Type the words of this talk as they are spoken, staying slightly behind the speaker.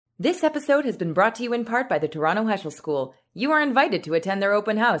This episode has been brought to you in part by the Toronto Heschel School. You are invited to attend their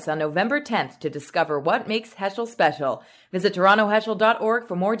open house on November 10th to discover what makes Heschel special. Visit torontoheschel.org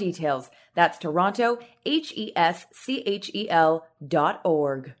for more details. That's Toronto, HESCHEL.org.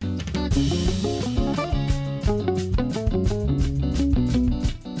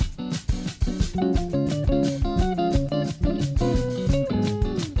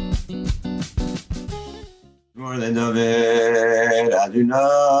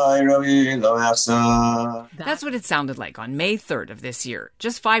 That's what it sounded like on May 3rd of this year,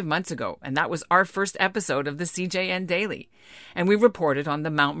 just 5 months ago, and that was our first episode of the CJN Daily. And we reported on the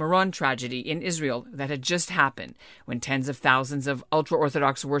Mount Meron tragedy in Israel that had just happened when tens of thousands of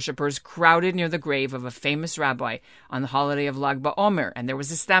ultra-Orthodox worshippers crowded near the grave of a famous rabbi on the holiday of Lag BaOmer, and there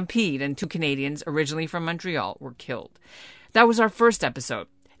was a stampede and 2 Canadians, originally from Montreal, were killed. That was our first episode.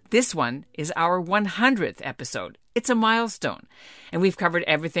 This one is our 100th episode. It's a milestone. And we've covered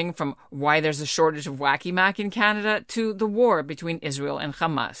everything from why there's a shortage of Wacky Mac in Canada to the war between Israel and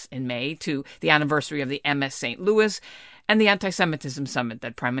Hamas in May, to the anniversary of the MS St. Louis and the anti-Semitism summit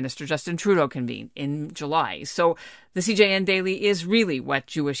that Prime Minister Justin Trudeau convened in July. So the CJN Daily is really what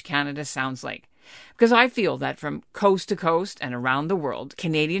Jewish Canada sounds like. Because I feel that from coast to coast and around the world,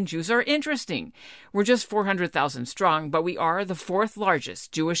 Canadian Jews are interesting. We're just 400,000 strong, but we are the 4th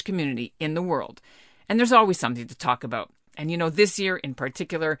largest Jewish community in the world. And there's always something to talk about. And you know, this year in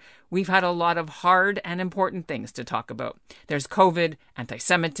particular, we've had a lot of hard and important things to talk about. There's COVID,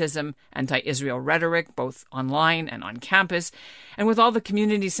 anti-Semitism, anti-Israel rhetoric, both online and on campus. And with all the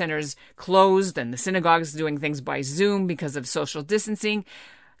community centers closed and the synagogues doing things by Zoom because of social distancing,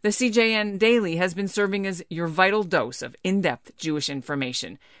 the CJN Daily has been serving as your vital dose of in-depth Jewish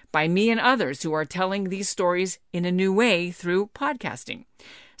information by me and others who are telling these stories in a new way through podcasting.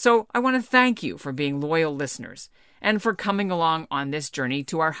 So I want to thank you for being loyal listeners and for coming along on this journey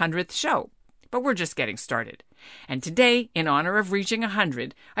to our 100th show. But we're just getting started. And today, in honor of reaching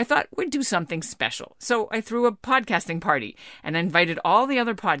 100, I thought we'd do something special. So I threw a podcasting party and invited all the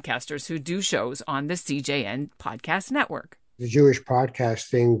other podcasters who do shows on the CJN Podcast Network. The Jewish podcast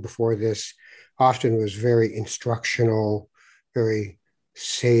thing before this often was very instructional, very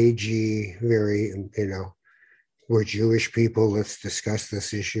sagey, very, we're Jewish people, let's discuss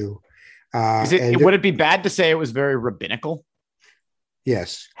this issue. Would it be bad to say it was very rabbinical?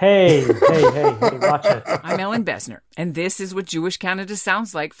 Yes. Hey, watch it. I'm Ellen Besner, and this is what Jewish Canada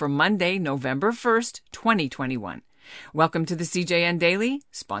sounds like for Monday, November 1st, 2021. Welcome to the CJN Daily,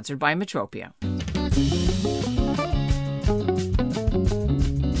 sponsored by Metropia.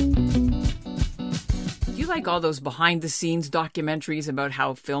 Like all those behind-the-scenes documentaries about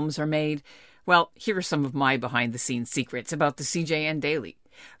how films are made? Well, here are some of my behind-the-scenes secrets about the CJN Daily.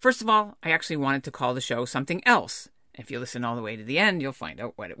 First of all, I actually wanted to call the show something else. If you listen all the way to the end, you'll find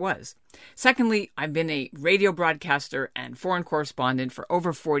out what it was. Secondly, I've been a radio broadcaster and foreign correspondent for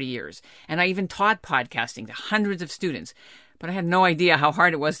over 40 years, and I even taught podcasting to hundreds of students. But I had no idea how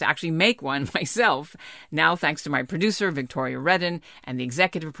hard it was to actually make one myself. Now, thanks to my producer, Victoria Redden, and the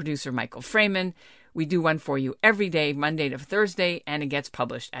executive producer, Michael Freeman, we do one for you every day, Monday to Thursday, and it gets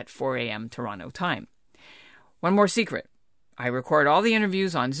published at 4 a.m. Toronto time. One more secret. I record all the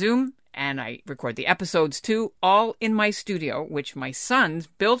interviews on Zoom, and I record the episodes too, all in my studio, which my sons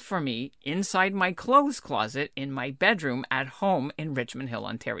built for me inside my clothes closet in my bedroom at home in Richmond Hill,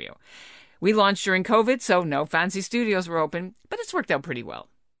 Ontario. We launched during COVID, so no fancy studios were open, but it's worked out pretty well.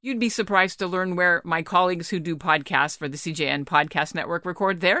 You'd be surprised to learn where my colleagues who do podcasts for the CJN Podcast Network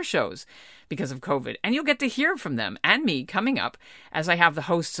record their shows because of COVID. And you'll get to hear from them and me coming up as I have the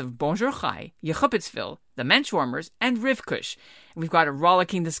hosts of Bonjour Chai, Yechupitzville, The Menschwarmers, and Rivkush. And we've got a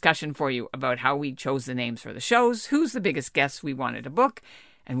rollicking discussion for you about how we chose the names for the shows, who's the biggest guests we wanted to book,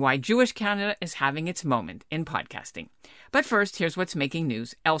 and why Jewish Canada is having its moment in podcasting. But first, here's what's making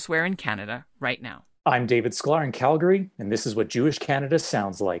news elsewhere in Canada right now. I'm David Sklar in Calgary, and this is what Jewish Canada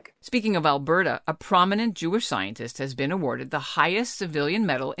sounds like. Speaking of Alberta, a prominent Jewish scientist has been awarded the highest civilian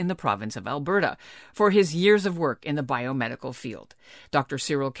medal in the province of Alberta for his years of work in the biomedical field. Dr.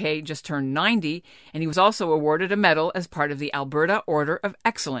 Cyril Kay just turned 90, and he was also awarded a medal as part of the Alberta Order of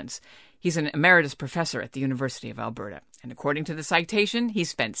Excellence. He's an emeritus professor at the University of Alberta. And according to the citation, he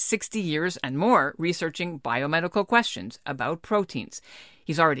spent 60 years and more researching biomedical questions about proteins.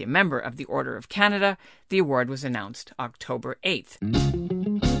 He's already a member of the Order of Canada. The award was announced October 8th.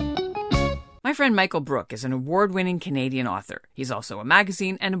 My friend Michael Brook is an award-winning Canadian author. He's also a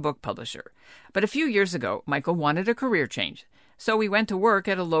magazine and a book publisher. But a few years ago, Michael wanted a career change. So he went to work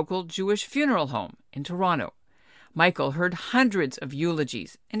at a local Jewish funeral home in Toronto. Michael heard hundreds of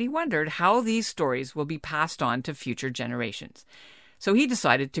eulogies, and he wondered how these stories will be passed on to future generations. So he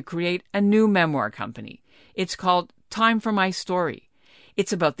decided to create a new memoir company. It's called Time for My Story.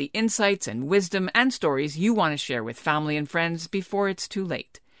 It's about the insights and wisdom and stories you want to share with family and friends before it's too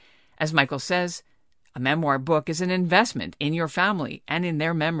late. As Michael says, a memoir book is an investment in your family and in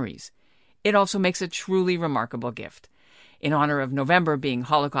their memories. It also makes a truly remarkable gift. In honor of November being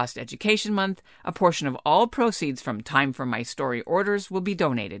Holocaust Education Month, a portion of all proceeds from Time for My Story orders will be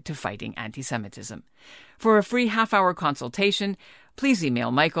donated to fighting anti-Semitism. For a free half-hour consultation, please email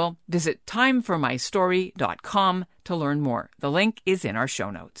Michael. Visit timeforommystory.com to learn more. The link is in our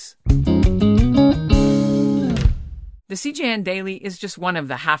show notes. The CJN Daily is just one of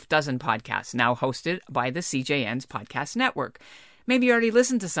the half-dozen podcasts now hosted by the CJN's podcast network. Maybe you already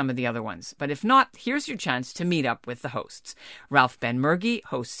listened to some of the other ones, but if not, here's your chance to meet up with the hosts. Ralph Ben-Mergui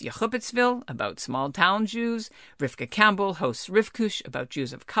hosts Yehupetzville, about small-town Jews. Rivka Campbell hosts Rivkush, about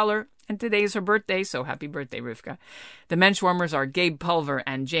Jews of color. And today is her birthday, so happy birthday, Rivka. The Menschwarmers are Gabe Pulver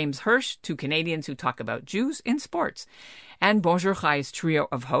and James Hirsch, two Canadians who talk about Jews in sports. And Bonjour Chai's trio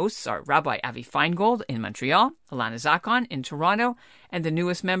of hosts are Rabbi Avi Feingold in Montreal, Alana Zakon in Toronto, and the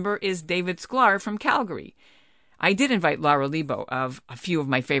newest member is David Sklar from Calgary. I did invite Laura Lebo of a few of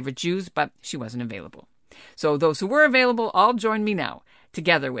my favorite Jews, but she wasn't available. So those who were available all join me now,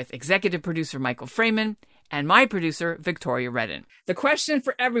 together with executive producer Michael Freeman and my producer, Victoria Redden. The question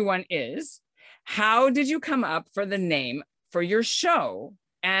for everyone is, how did you come up for the name for your show?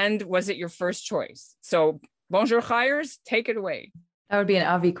 And was it your first choice? So Bonjour Chayers, take it away. That would be an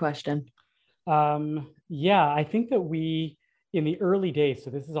Avi question. Yeah, I think that in the early days, so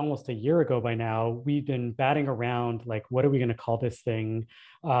this is almost a year ago by now, we've been batting around, like, what are we going to call this thing?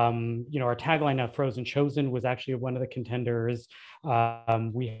 Our tagline now, Frozen Chosen, was actually one of the contenders.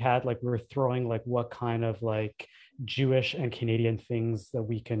 We were throwing, what kind of, Jewish and Canadian things that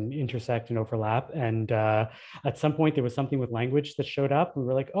we can intersect and overlap. And at some point, there was something with language that showed up. We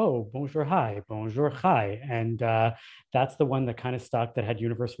were like, oh, bonjour, hi, bonjour, hi. And that's the one that kind of stuck, that had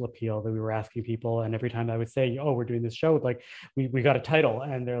universal appeal, that we were asking people. And every time I would say, oh, we're doing this show, we got a title.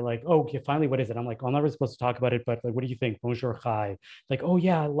 And they're like, oh, okay, finally, what is it? I'm like, I'm not supposed to talk about it, but what do you think? Bonjour, hi. Like, oh,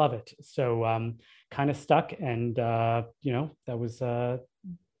 yeah, I love it. So kind of stuck. And, that's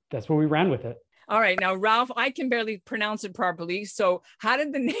where we ran with it. All right. Now, Ralph, I can barely pronounce it properly. So how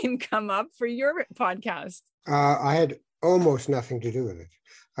did the name come up for your podcast? I had almost nothing to do with it.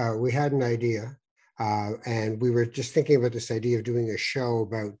 We had an idea, and we were just thinking about this idea of doing a show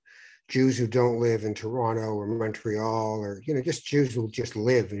about Jews who don't live in Toronto or Montreal, or, just Jews who just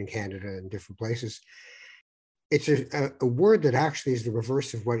live in Canada and different places. It's a word that actually is the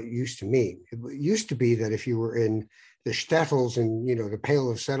reverse of what it used to mean. It used to be that if you were in the shtetls and, the Pale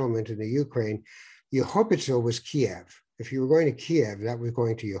of Settlement in the Ukraine, Yehupetzville was Kiev. If you were going to Kiev, that was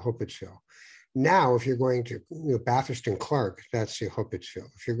going to Yehupetzville. Now, if you're going to Bathurst and Clark, that's Yehupetzville.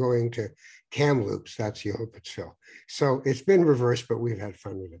 If you're going to Kamloops, that's Yehupetzville. So it's been reversed, but we've had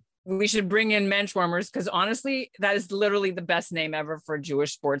fun with it. We should bring in Menschwarmers, because honestly, that is literally the best name ever for a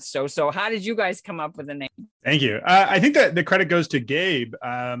Jewish sports show. So how did you guys come up with the name? Thank you. I think that the credit goes to Gabe.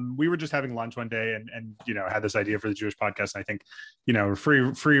 We were just having lunch one day and had this idea for the Jewish podcast. And I think,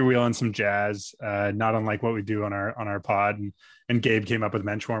 freewheeling some jazz, not unlike what we do on our pod. And Gabe came up with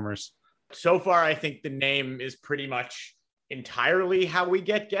Menschwarmers. So far, I think the name is pretty much entirely how we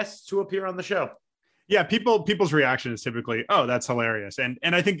get guests to appear on the show. Yeah, people's reaction is typically, oh, that's hilarious. And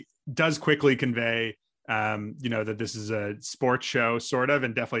I think does quickly convey, that this is a sports show, sort of,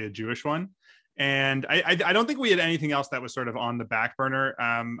 and definitely a Jewish one. And I don't think we had anything else that was sort of on the back burner.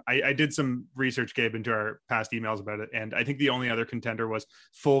 I did some research, Gabe, into our past emails about it. And I think the only other contender was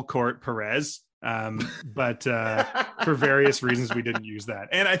Full Court Perez. But for various reasons, we didn't use that.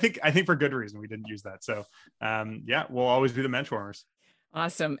 And I think for good reason, we didn't use that. So we'll always be the Menschwarmers.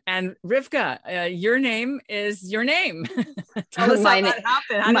 Awesome. And Rivka, your name is your name. Tell us how that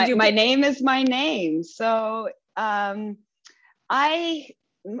happened. My name is my name. So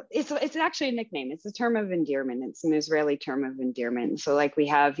it's actually a nickname. It's a term of endearment. It's an Israeli term of endearment. So we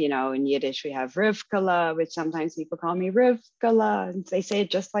have, in Yiddish, we have Rivkala, which sometimes people call me Rivkala, and they say it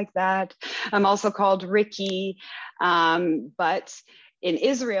just like that. I'm also called Ricky, but in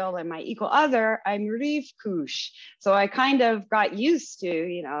Israel and my equal other, I'm Rivkush. So I kind of got used to,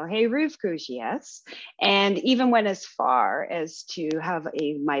 hey, Rivkush, yes. And even went as far as to have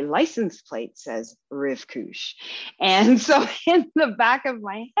my license plate says Rivkush. And so in the back of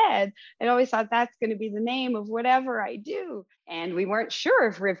my head, I always thought that's going to be the name of whatever I do. And we weren't sure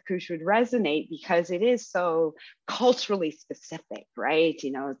if Riv Kush would resonate because it is so culturally specific, right?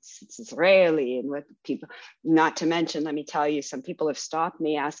 You know, it's Israeli and what people, not to mention, let me tell you, some people have stopped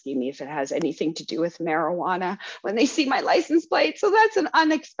me asking me if it has anything to do with marijuana when they see my license plate. So that's an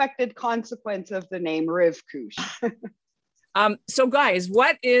unexpected consequence of the name Riv Kush. So guys,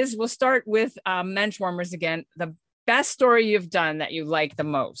 we'll start with Menschwarmers again, the best story you've done that you like the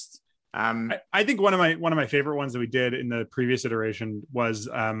most? I think one of my favorite ones that we did in the previous iteration was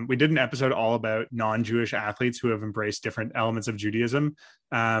we did an episode all about non-Jewish athletes who have embraced different elements of Judaism.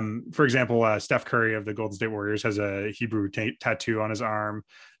 For example, Steph Curry of the Golden State Warriors has a Hebrew tattoo on his arm.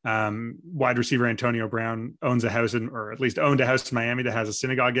 Wide receiver Antonio Brown owns a house or at least owned a house in Miami that has a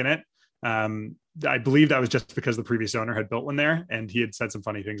synagogue in it. I believe that was just because the previous owner had built one there, and he had said some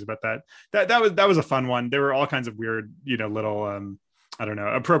funny things about that. That was a fun one. There were all kinds of weird, little I don't know,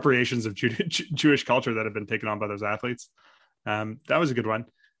 appropriations of Jewish culture that have been taken on by those athletes. That was a good one.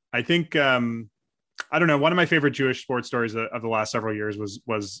 I think, I don't know, one of my favorite Jewish sports stories of the last several years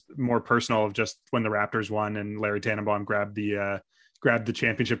was more personal, of just when the Raptors won and Larry Tannenbaum grabbed the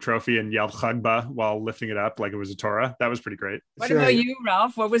championship trophy and yelled Chagba while lifting it up like it was a Torah. That was pretty great. What about you,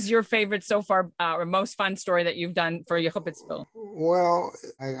 Ralph? What was your favorite so far or most fun story that you've done for Yehupitzville? Well,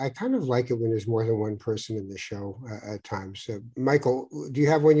 I kind of like it when there's more than one person in the show at times. So, Michael, do you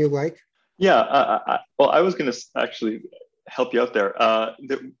have one you like? Yeah. I was going to actually help you out there.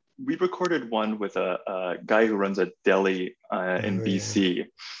 We recorded one with a guy who runs a deli in BC.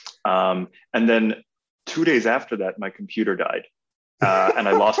 And then 2 days after that, my computer died. And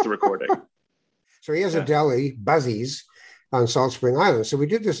I lost the recording. So he has a deli, Buzzies, on Salt Spring Island. So we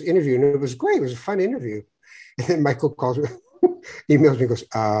did this interview, and it was great. It was a fun interview. And then Michael calls me, emails me, and goes,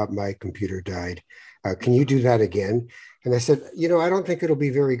 my computer died. Can you do that again? And I said, I don't think it'll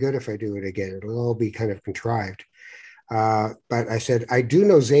be very good if I do it again. It'll all be kind of contrived. But I said, I do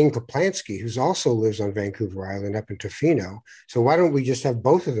know Zane Kaplansky, who also lives on Vancouver Island up in Tofino. So why don't we just have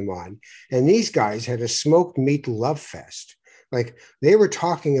both of them on? And these guys had a smoked meat love fest. Like, they were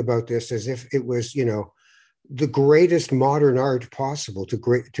talking about this as if it was, the greatest modern art possible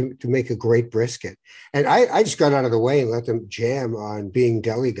to make a great brisket. And I just got out of the way and let them jam on being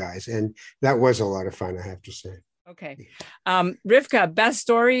deli guys. And that was a lot of fun, I have to say. Okay. Rivka, best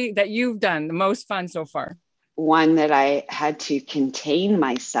story that you've done, the most fun so far? One that I had to contain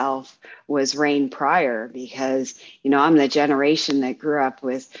myself was Rain Pryor, because, I'm the generation that grew up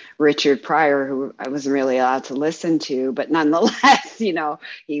with Richard Pryor, who I wasn't really allowed to listen to, but nonetheless,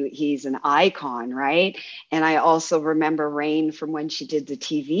 he's an icon, right? And I also remember Rain from when she did the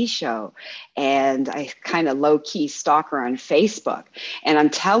TV show, and I kind of low-key stalk her on Facebook. And I'm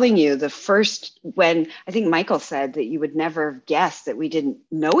telling you, when I think Michael said that you would never have guessed that we didn't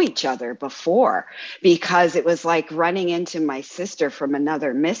know each other before, because it was like running into my sister from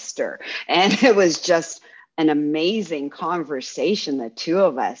another mister. And it was just an amazing conversation, the two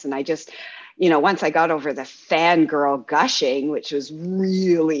of us. And I just, once I got over the fangirl gushing, which was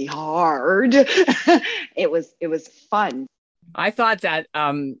really hard, it was fun. I thought that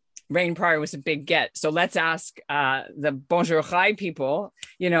Rain Pryor was a big get. So let's ask the Bonjour Chai people,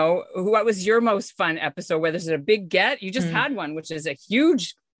 what was your most fun episode? Whether it's a big get, you just had one, which is a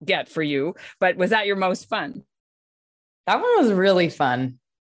huge get for you, but was that your most fun? That one was really fun.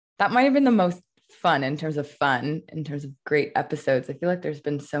 That might have been the most fun in terms of great episodes. I feel like there's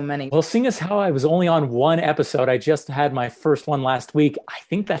been so many. Well, seeing as how I was only on one episode, I just had my first one last week. I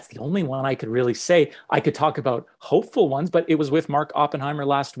think that's the only one I could really say. I could talk about hopeful ones, but it was with Mark Oppenheimer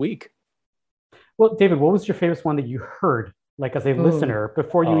last week. Well, David, what was your favorite one that you heard, like as a listener,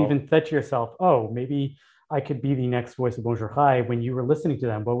 before you even said to yourself, oh, maybe I could be the next voice of Bonjour Chai? When you were listening to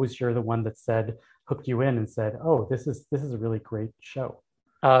them, what was the one that hooked you in and said, oh, this is a really great show?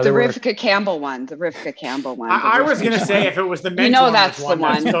 The Rivka Campbell one. I was going to say, if it was the mentor, that's the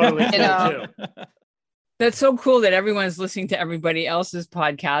one. That's totally cool too. That's so cool that everyone's listening to everybody else's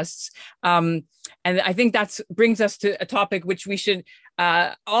podcasts. And I think brings us to a topic which we should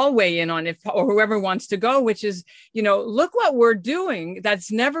all weigh in on, or whoever wants to go, which is, look what we're doing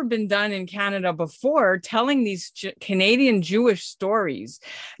that's never been done in Canada before, telling these Canadian Jewish stories.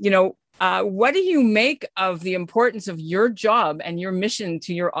 What do you make of the importance of your job and your mission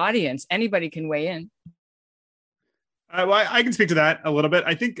to your audience? Anybody can weigh in. Well, I can speak to that a little bit.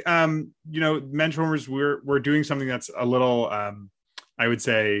 I think, Menschwarmers, we're doing something that's a little, I would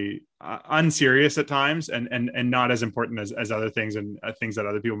say, unserious at times, and not as important as other things and things that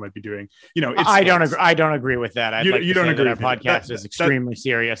other people might be doing. I don't agree with that. You don't agree that our podcast is extremely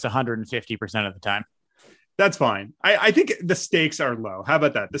serious 150% of the time. That's fine. I think the stakes are low. How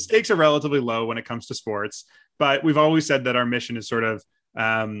about that? The stakes are relatively low when it comes to sports, but we've always said that our mission is sort of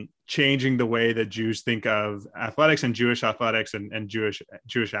changing the way that Jews think of athletics and Jewish athletics and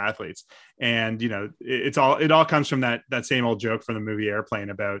Jewish athletes. And, it all comes from that same old joke from the movie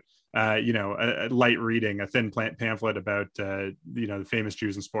Airplane about, a light reading, a thin pamphlet about, the famous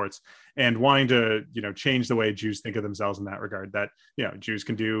Jews in sports, and wanting to, change the way Jews think of themselves in that regard, that, Jews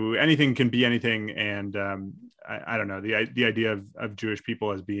can do anything, can be anything. And I don't know, the idea of Jewish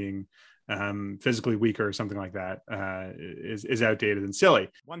people as being physically weaker or something like that is outdated and silly.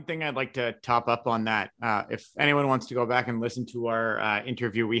 One thing I'd like to top up on that, if anyone wants to go back and listen to our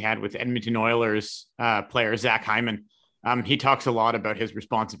interview we had with Edmonton Oilers player Zach Hyman, he talks a lot about his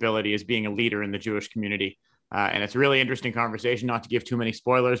responsibility as being a leader in the Jewish community. And it's a really interesting conversation, not to give too many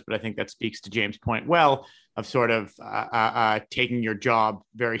spoilers, but I think that speaks to James' point well of sort of taking your job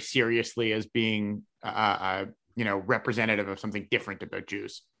very seriously as being, representative of something different about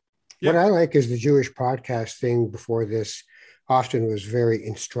Jews. What I like is the Jewish podcast thing before this often was very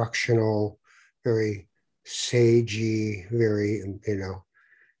instructional, very sagey, very,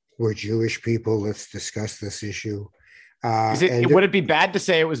 we're Jewish people, let's discuss this issue. Would it be bad to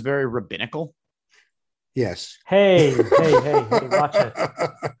say it was very rabbinical? Yes. Hey, watch it.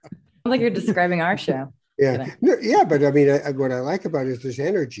 Like you're describing our show. Yeah. No, yeah. But I mean, what I like about it is there's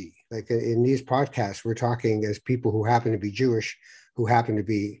energy. Like in these podcasts, we're talking as people who happen to be Jewish, who happen to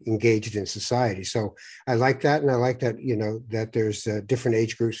be engaged in society. So I like that. And I like that, that there's different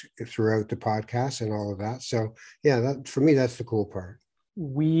age groups throughout the podcast and all of that. So yeah, for me, that's the cool part.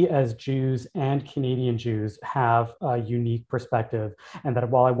 We as Jews and Canadian Jews have a unique perspective, and that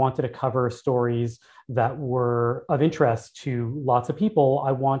while I wanted to cover stories that were of interest to lots of people,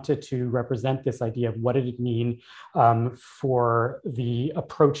 I wanted to represent this idea of what did it mean for the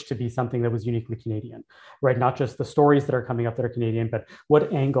approach to be something that was uniquely Canadian, right? Not just the stories that are coming up that are Canadian, but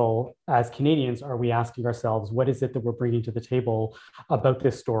what angle as Canadians are we asking ourselves? What is it that we're bringing to the table about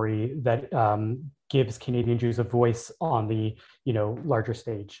this story that gives Canadian Jews a voice on the, larger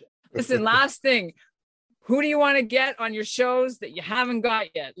stage? Listen, last thing. Who do you want to get on your shows that you haven't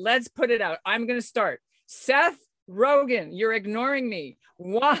got yet? Let's put it out. I'm going to start. Seth Rogen, you're ignoring me.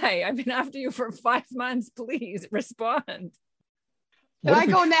 Why? I've been after you for 5 months. Please respond. Can I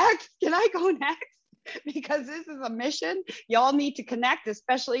go next? Because this is a mission. Y'all need to connect,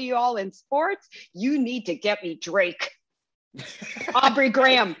 especially you all in sports. You need to get me Drake. Aubrey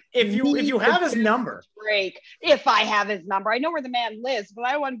Graham. If you have his number. Drake. If I have his number. I know where the man lives, but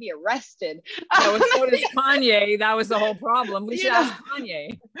I want to be arrested. So does Kanye. That was the whole problem. We should ask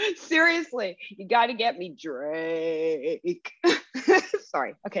Kanye. Seriously, you got to get me Drake.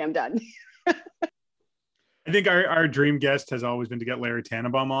 Sorry. Okay, I'm done. I think our dream guest has always been to get Larry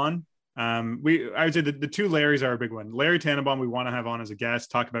Tannenbaum on. I would say the two Larrys are a big one. Larry Tannenbaum, we want to have on as a guest,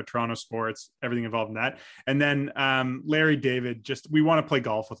 talk about Toronto sports, everything involved in that. And then Larry David, we want to play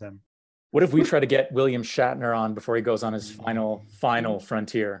golf with him. What if we try to get William Shatner on before he goes on his final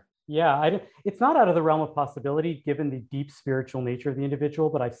frontier? Yeah, it's not out of the realm of possibility given the deep spiritual nature of the individual,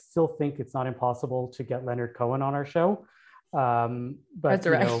 but I still think it's not impossible to get Leonard Cohen on our show. But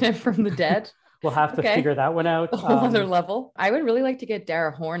resurrection from the dead. We'll have to figure that one out. Another level. I would really like to get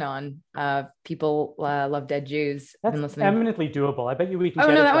Dara Horn on. People love dead Jews. That's eminently doable. I bet you we can. Oh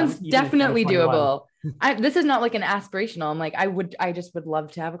no, that one's definitely doable. This is not like an aspirational. I'm like, I just would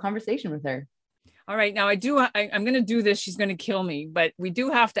love to have a conversation with her. All right. Now I'm going to do this. She's going to kill me, but we do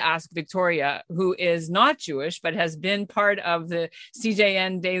have to ask Victoria, who is not Jewish, but has been part of the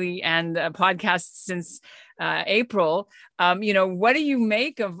CJN Daily and podcast since April. What do you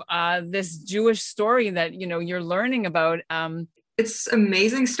make of this Jewish story that, you're learning about? It's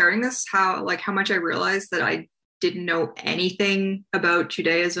amazing starting this, how much I realized that I didn't know anything about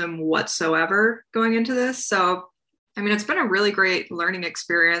Judaism whatsoever going into this. So, it's been a really great learning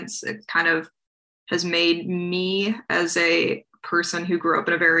experience. It kind of has made me, as a person who grew up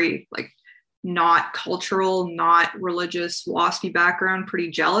in a very not cultural, not religious, WASPy background, pretty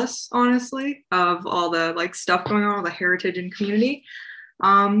jealous, honestly, of all the stuff going on, all the heritage and community.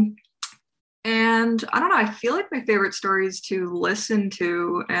 And I don't know, I feel like my favorite stories to listen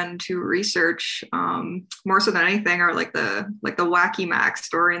to and to research, more so than anything, are the Wacky Mac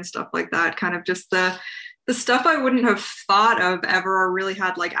story and stuff like that. Kind of just the stuff I wouldn't have thought of ever or really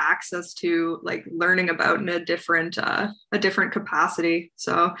had access to learning about in a different capacity.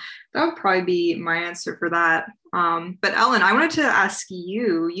 So that would probably be my answer for that. But Ellen, I wanted to ask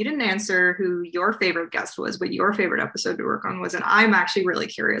you didn't answer who your favorite guest was, but your favorite episode to work on was, and I'm actually really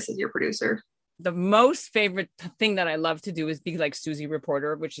curious as your producer. the most favorite thing that I love to do is be like Susie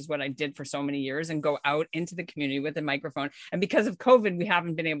Reporter, which is what I did for so many years, and go out into the community with a microphone. And because of COVID, we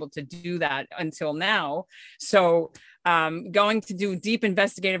haven't been able to do that until now. So going to do deep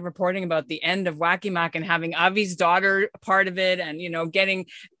investigative reporting about the end of Wacky Mac and having Avi's daughter part of it. And, getting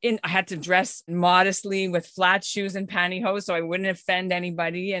in, I had to dress modestly with flat shoes and pantyhose so I wouldn't offend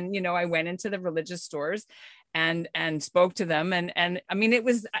anybody. And, I went into the religious stores and spoke to them. And I mean,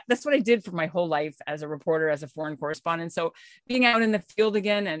 that's what I did for my whole life as a reporter, as a foreign correspondent. So being out in the field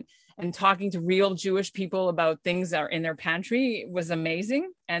again and talking to real Jewish people about things that are in their pantry was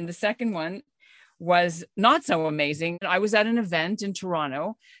amazing. And the second one was not so amazing. I was at an event in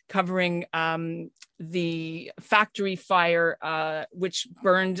Toronto covering the factory fire, which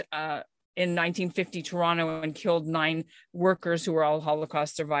burned in 1950 Toronto and killed 9 workers who were all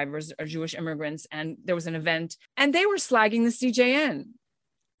Holocaust survivors or Jewish immigrants. And there was an event and they were slagging the CJN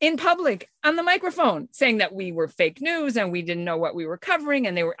in public on the microphone, saying that we were fake news and we didn't know what we were covering.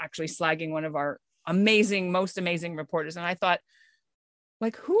 And they were actually slagging one of our most amazing reporters. And I thought,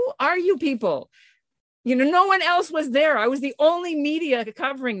 like, who are you people? No one else was there. I was the only media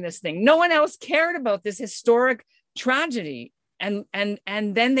covering this thing. No one else cared about this historic tragedy. And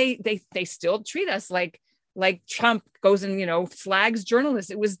then they still treat us like Trump goes and, flags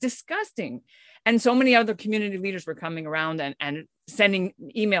journalists. It was disgusting. And so many other community leaders were coming around and sending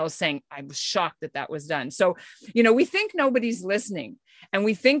emails saying, I was shocked that was done. So, we think nobody's listening and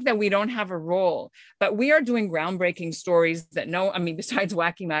we think that we don't have a role, but we are doing groundbreaking stories that besides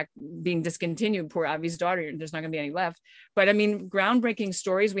Wacky Mac being discontinued, poor Avi's daughter, there's not going to be any left. But groundbreaking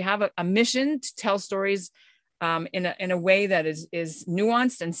stories. We have a mission to tell stories in a way that is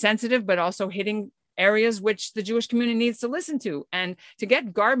nuanced and sensitive, but also hitting areas which the Jewish community needs to listen to. And to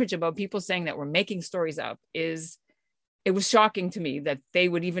get garbage about people saying that we're making stories up it was shocking to me that they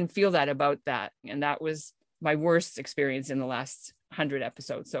would even feel that about that. And that was my worst experience in the last 100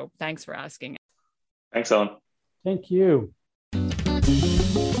 episodes. So thanks for asking. Thanks, Ellen. Thank you.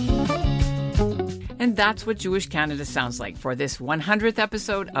 And that's what Jewish Canada sounds like for this 100th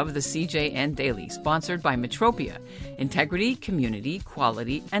episode of the CJN Daily, sponsored by Metropia, Integrity, Community,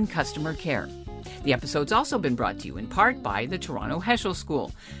 Quality, and Customer Care. The episode's also been brought to you in part by the Toronto Heschel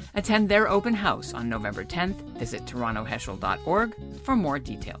School. Attend their open house on November 10th. Visit torontoheschel.org for more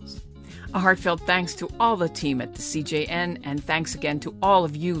details. A heartfelt thanks to all the team at the CJN, and thanks again to all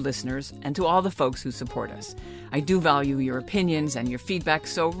of you listeners and to all the folks who support us. I do value your opinions and your feedback,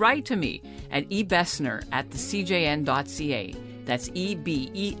 so write to me at ebessner@thecjn.ca. That's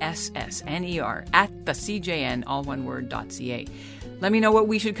EBESSNER @thecjn, all one word, .ca. Let me know what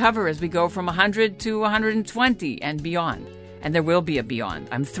we should cover as we go from 100 to 120 and beyond. And there will be a beyond.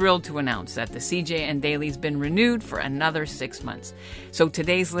 I'm thrilled to announce that the CJN Daily's been renewed for another 6 months. So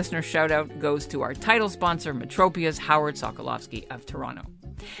today's listener shout-out goes to our title sponsor, Metropia's Howard Sokolowski of Toronto.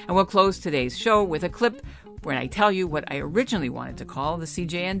 And we'll close today's show with a clip where I tell you what I originally wanted to call the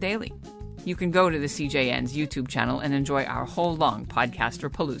CJN Daily. You can go to the CJN's YouTube channel and enjoy our whole long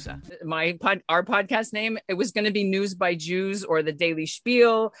podcaster palooza. Our podcast name, it was going to be News by Jews or the Daily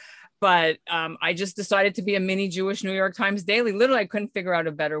Spiel, but I just decided to be a mini Jewish New York Times Daily. Literally, I couldn't figure out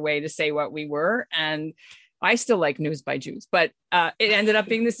a better way to say what we were, and I still like News by Jews, but it ended up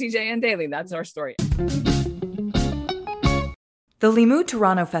being the CJN Daily. That's our story. The Limud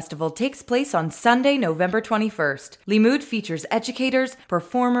Toronto Festival takes place on Sunday, November 21st. Limud features educators,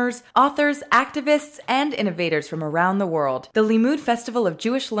 performers, authors, activists, and innovators from around the world. The Limud Festival of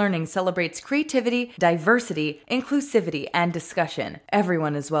Jewish Learning celebrates creativity, diversity, inclusivity, and discussion.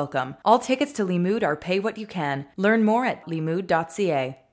 Everyone is welcome. All tickets to Limud are pay what you can. Learn more at limud.ca.